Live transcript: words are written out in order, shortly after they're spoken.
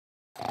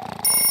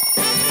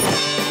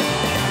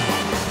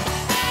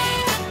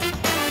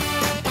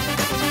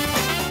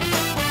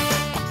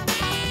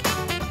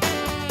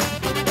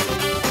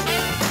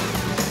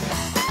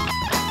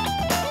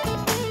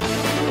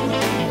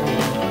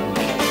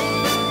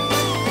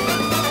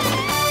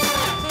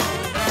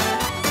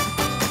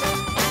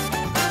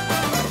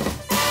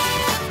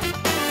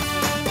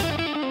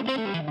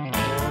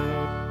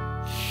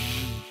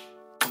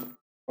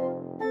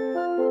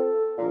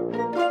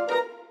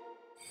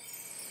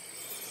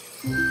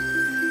No,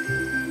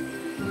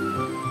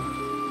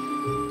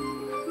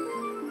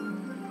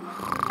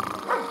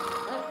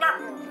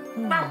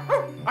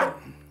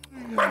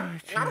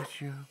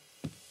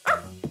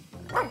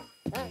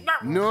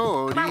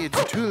 Odie,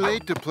 it's too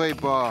late to play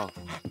ball.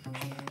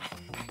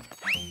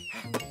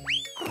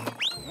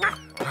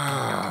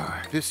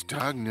 This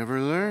dog never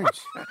learns.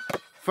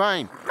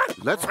 Fine,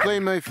 let's play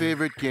my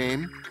favorite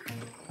game.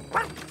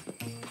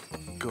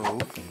 Go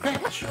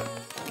fetch.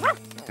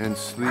 And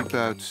sleep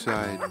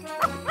outside.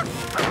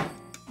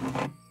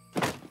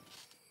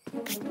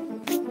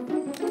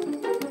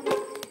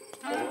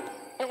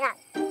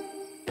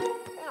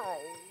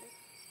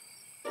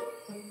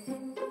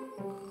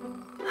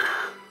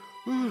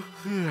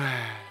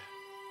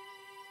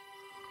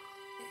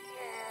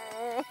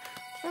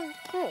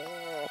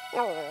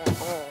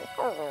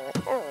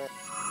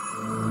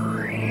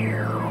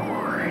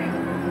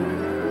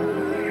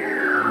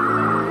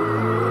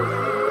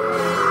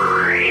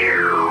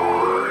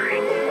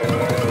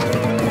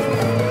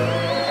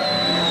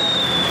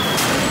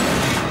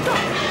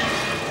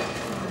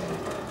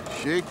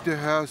 Shake the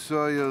house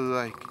all you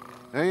like.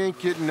 I ain't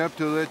getting up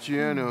to let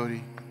you in,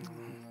 Odie.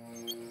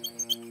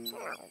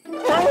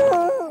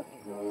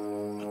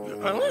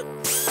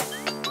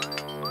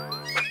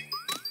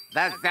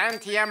 The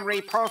Xantium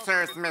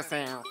repulsor's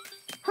missing.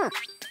 If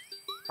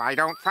I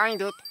don't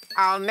find it,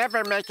 I'll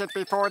never make it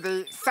before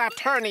the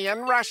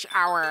Saturnian rush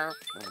hour.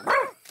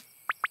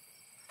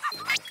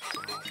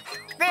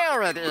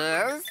 There it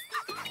is.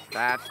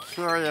 That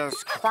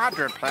curious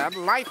quadruped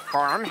life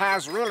form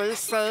has really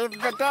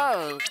saved the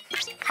day.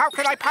 How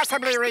could I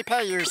possibly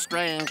repay you,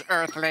 strange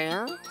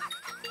earthling?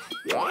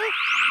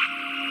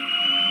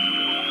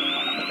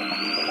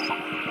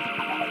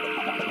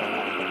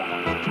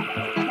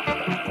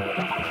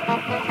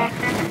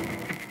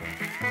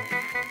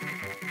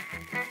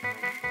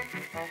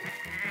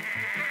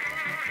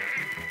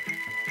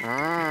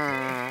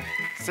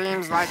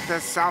 Seems like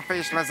this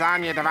selfish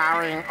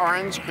lasagna-devouring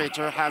orange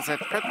creature has it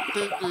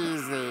pretty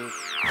easy.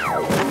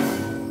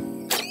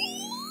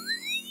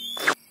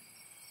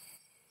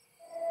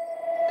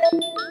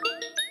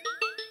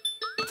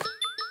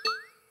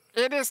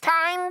 It is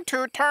time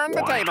to turn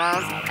the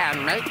tables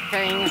and make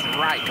things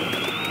right.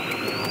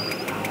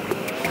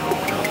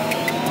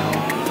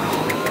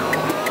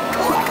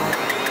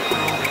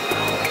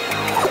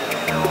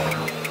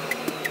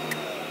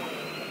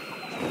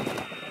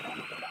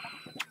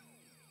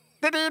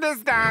 The deed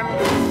is done.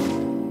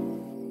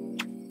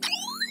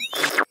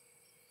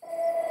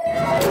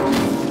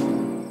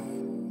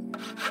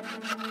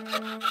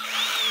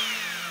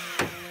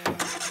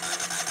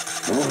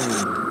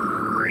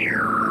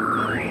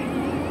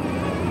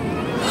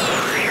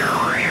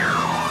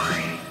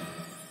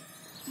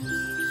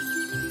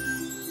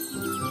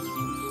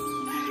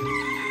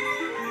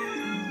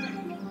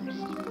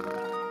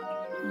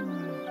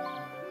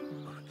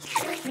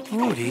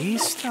 Odie,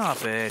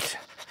 stop it.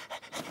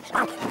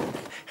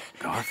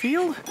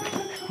 Garfield?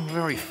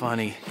 Very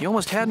funny. You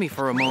almost had me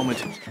for a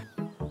moment.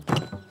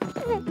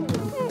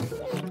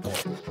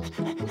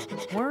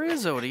 Where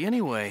is Odie,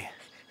 anyway?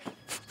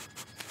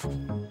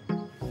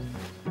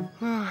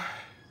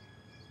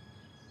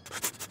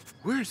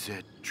 Where's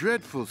that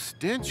dreadful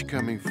stench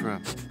coming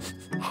from?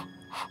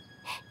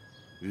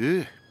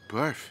 Ugh,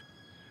 barf.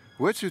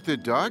 What's with the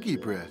doggy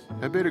breath?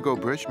 I better go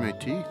brush my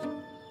teeth.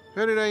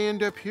 How did I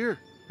end up here?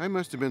 I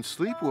must have been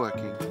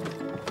sleepwalking.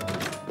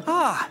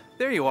 Ah,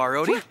 there you are,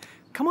 Odie.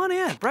 Come on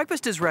in.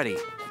 Breakfast is ready.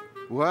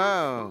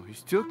 Wow, you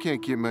still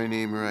can't get my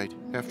name right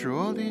after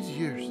all these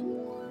years.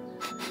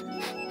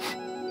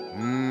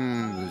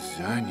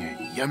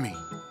 Lasagna, yummy.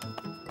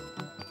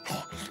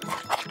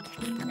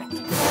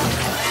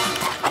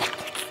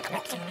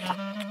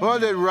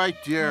 Hold it right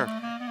there.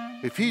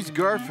 If he's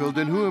Garfield,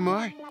 then who am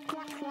I?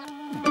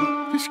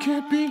 This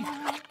can't be.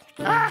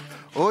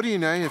 Odie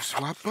and I have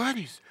swapped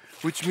bodies,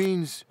 which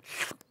means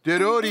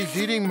that Odie's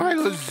eating my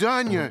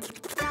lasagna.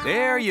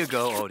 There you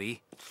go, Odie.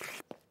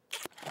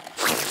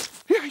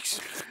 Yikes!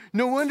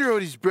 No wonder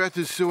Odie's breath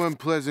is so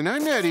unpleasant.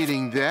 I'm not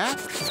eating that.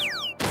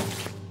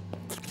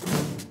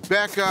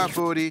 Back off,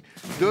 Odie.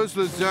 Those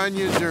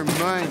lasagnas are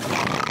mine.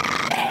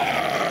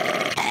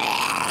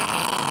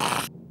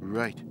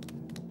 Right.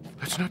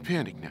 Let's not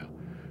panic now.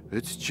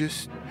 Let's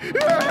just...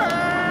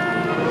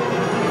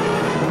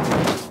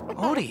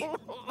 Odie,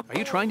 are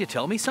you trying to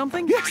tell me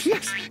something?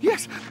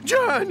 Yes!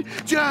 John!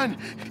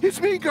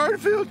 It's me,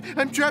 Garfield!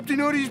 I'm trapped in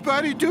Odie's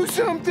body. Do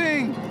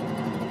something!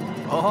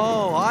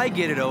 Oh, I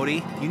get it,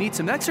 Odie. You need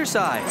some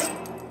exercise.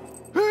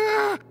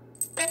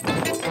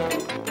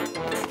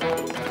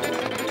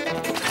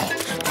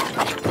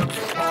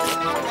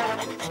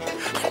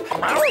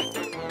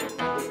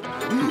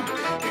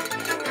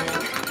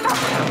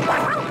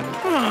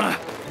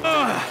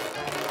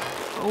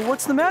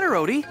 What's the matter,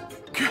 Odie?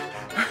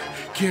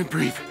 Can't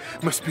breathe.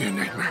 Must be a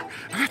nightmare.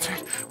 That's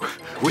it.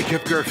 Wake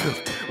up, Garfield.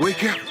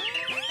 Wake up.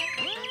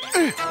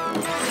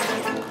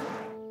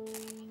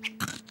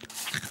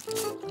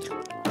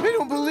 I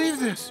don't believe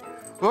this.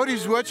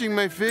 Odie's watching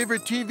my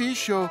favorite TV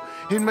show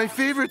in my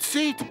favorite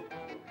seat.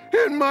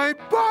 in my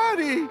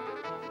body.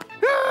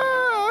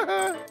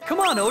 Come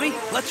on, Odie.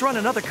 Let's run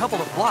another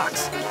couple of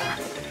blocks.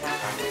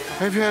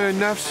 I've had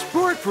enough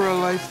sport for a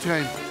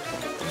lifetime.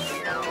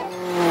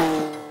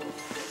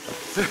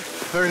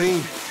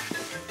 Arlene,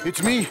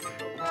 it's me,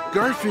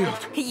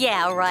 Garfield.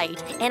 Yeah,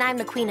 right. And I'm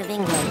the Queen of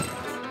England.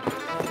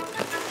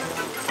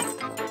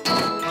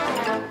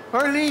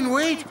 Arlene,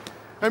 wait!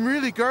 I'm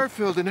really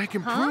Garfield, and I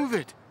can prove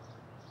it.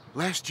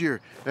 Last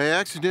year, I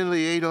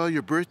accidentally ate all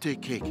your birthday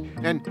cake.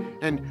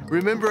 And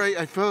remember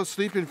I fell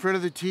asleep in front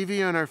of the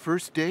TV on our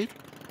first date?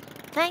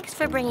 Thanks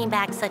for bringing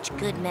back such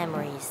good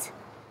memories.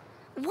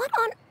 What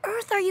on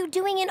earth are you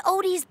doing in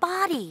Odie's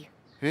body?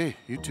 Hey,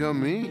 you tell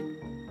me.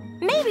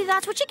 Maybe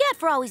that's what you get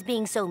for always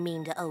being so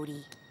mean to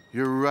Odie.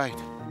 You're right.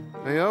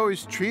 I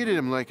always treated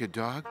him like a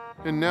dog,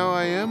 and now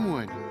I am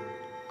one.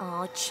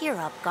 Oh, cheer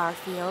up,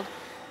 Garfield.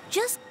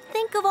 Just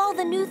think of all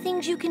the new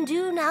things you can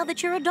do now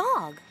that you're a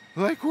dog.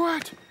 Like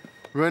what?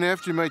 Run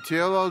after my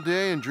tail all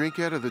day and drink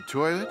out of the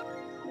toilet?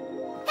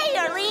 Hey,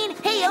 Arlene.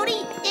 Hey,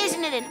 Odie.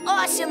 Isn't it an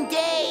awesome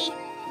day?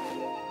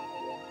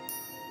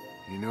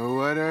 You know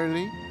what,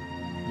 Arlene?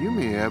 You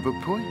may have a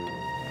point.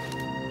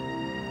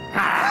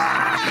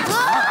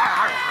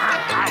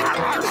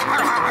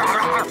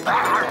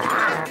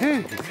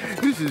 Hey,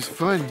 this is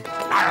fun.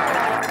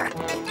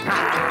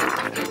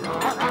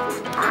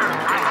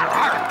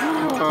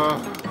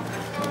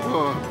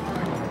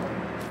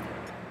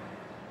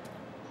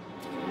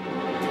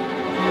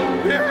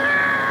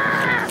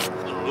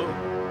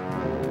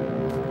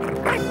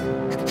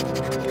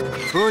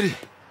 Odie,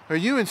 are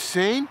you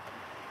insane?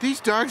 These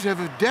dogs have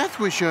a death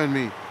wish on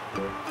me.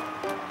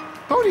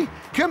 Odie,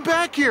 come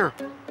back here.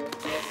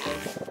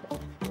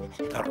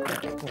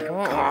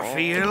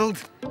 Garfield,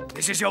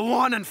 this is your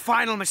one and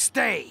final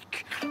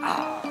mistake.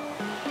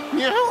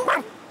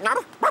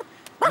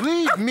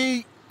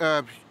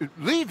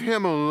 Leave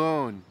him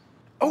alone.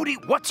 Odie,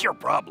 what's your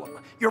problem?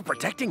 You're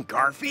protecting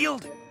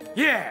Garfield?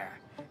 Yeah.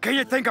 Can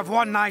you think of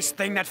one nice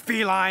thing that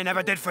feline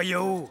ever did for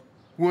you?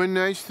 One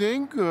nice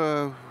thing?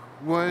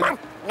 One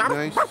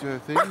nice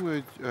thing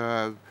was,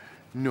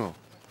 no.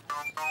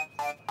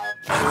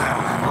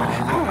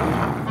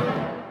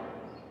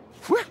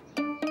 What?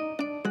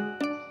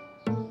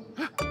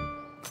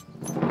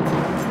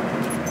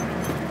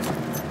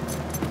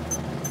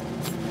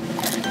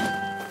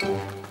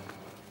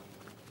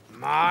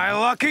 My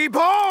lucky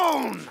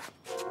bone!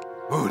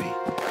 Odie,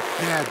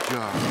 bad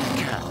dog,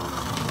 cat.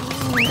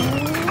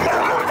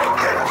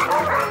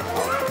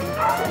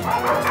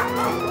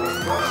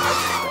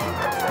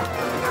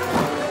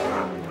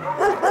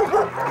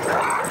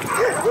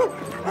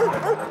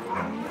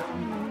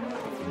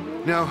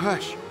 Now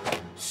hush.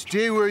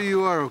 Stay where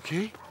you are,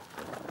 okay?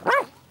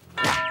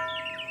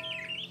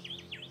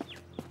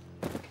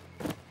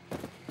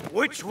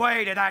 Which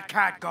way did that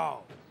cat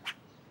go?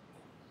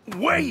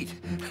 Wait!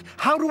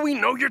 How do we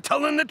know you're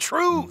telling the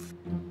truth?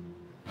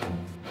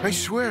 I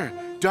swear,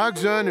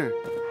 dog's honor.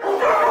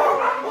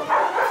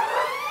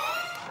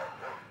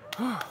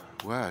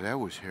 Wow, that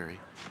was hairy.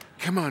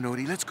 Come on,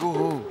 Odie, let's go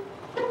home.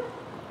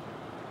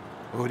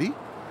 Odie?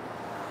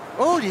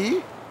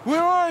 Odie?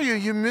 Where are you,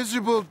 you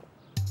miserable...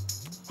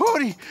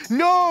 Odie,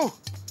 no!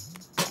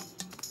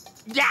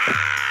 Yeah!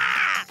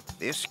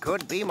 This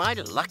could be my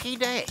lucky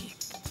day.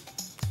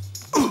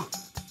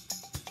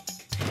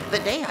 The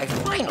day I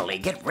finally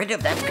get rid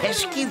of that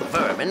pesky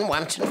vermin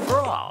once and for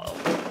all.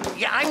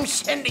 Yeah, I'm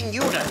sending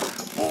you to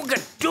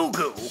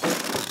Ooga-Doo-Goo.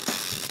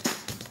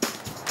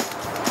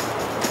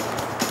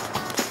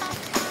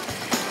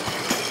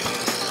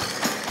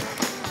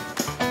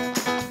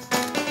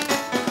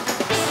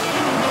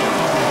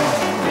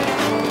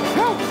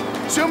 Help!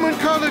 Someone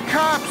call the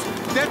cops!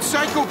 That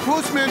psycho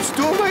postman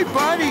stole my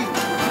body!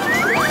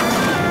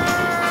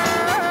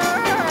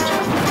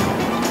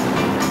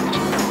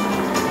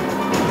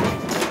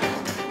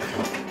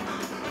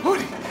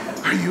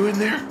 Odie, are you in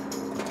there?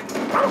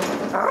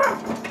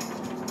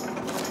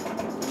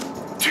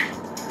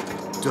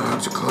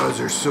 Dog's claws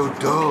are so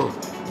dull.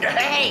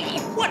 Hey,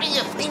 what do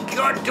you think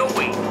you're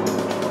doing?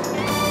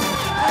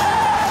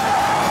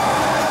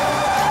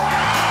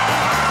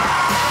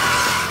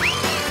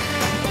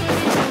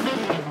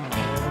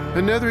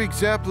 Another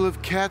example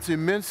of cats'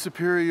 immense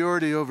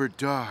superiority over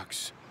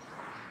dogs.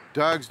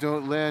 Dogs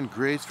don't land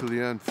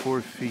gracefully on 4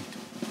 feet.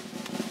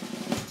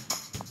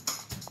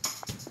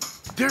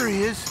 There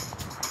he is.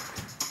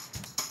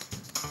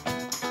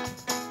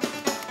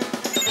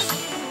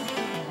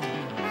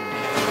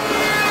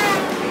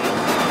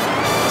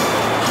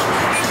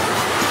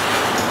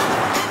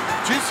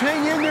 Just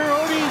hang in there,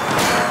 Odie.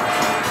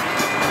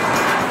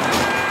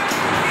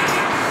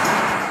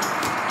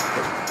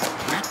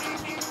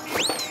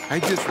 I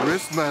just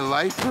risked my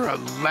life for a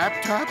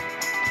laptop?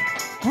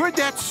 Where'd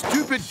that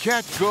stupid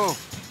cat go?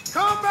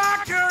 Come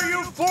back here,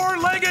 you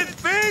four-legged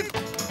thief!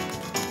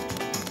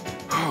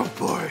 Oh,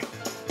 boy.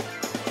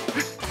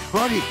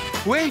 Odie,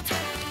 wait!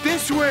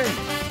 This way!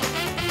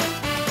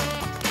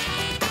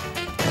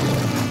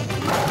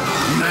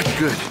 Not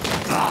good.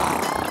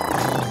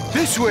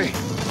 This way!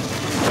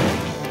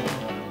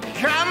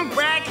 Come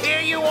back here!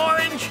 here, you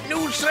orange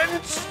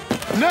nuisance!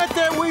 Not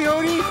that way,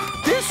 Odie.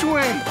 This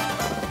way.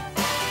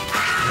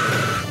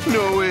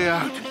 No way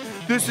out.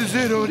 This is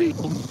it, Odie.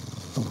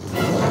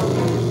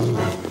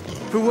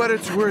 For what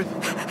it's worth,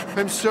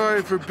 I'm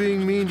sorry for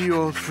being mean to you,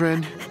 old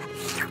friend.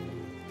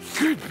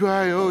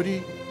 Goodbye,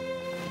 Odie.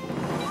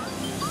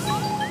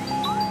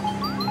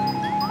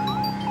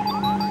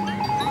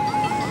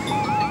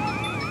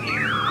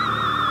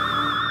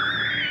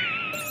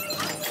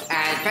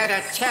 I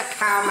better check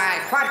how my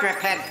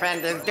quadruped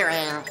friend is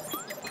doing.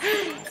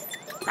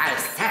 My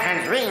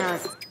 7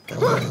 rings.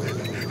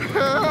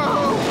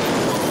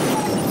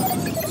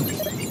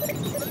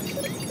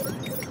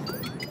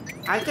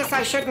 I guess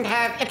I shouldn't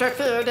have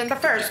interfered in the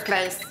first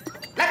place.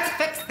 Let's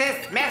fix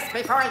this mess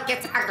before it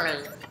gets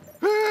ugly.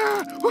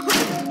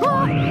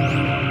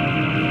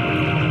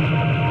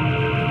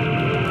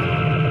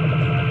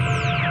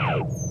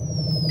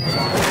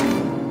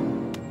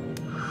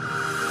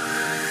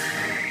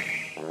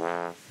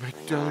 My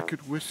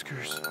delicate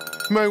whiskers.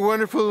 My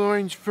wonderful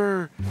orange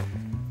fur.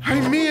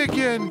 I'm me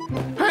again.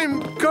 I'm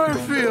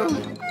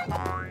Garfield.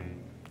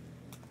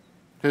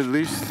 At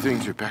least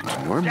things are back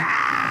to normal.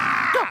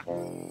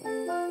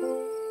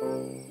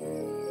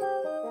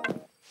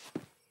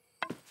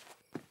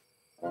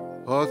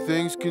 All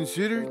things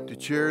considered, the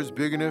chair is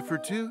big enough for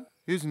two,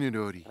 isn't it,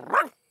 Odie?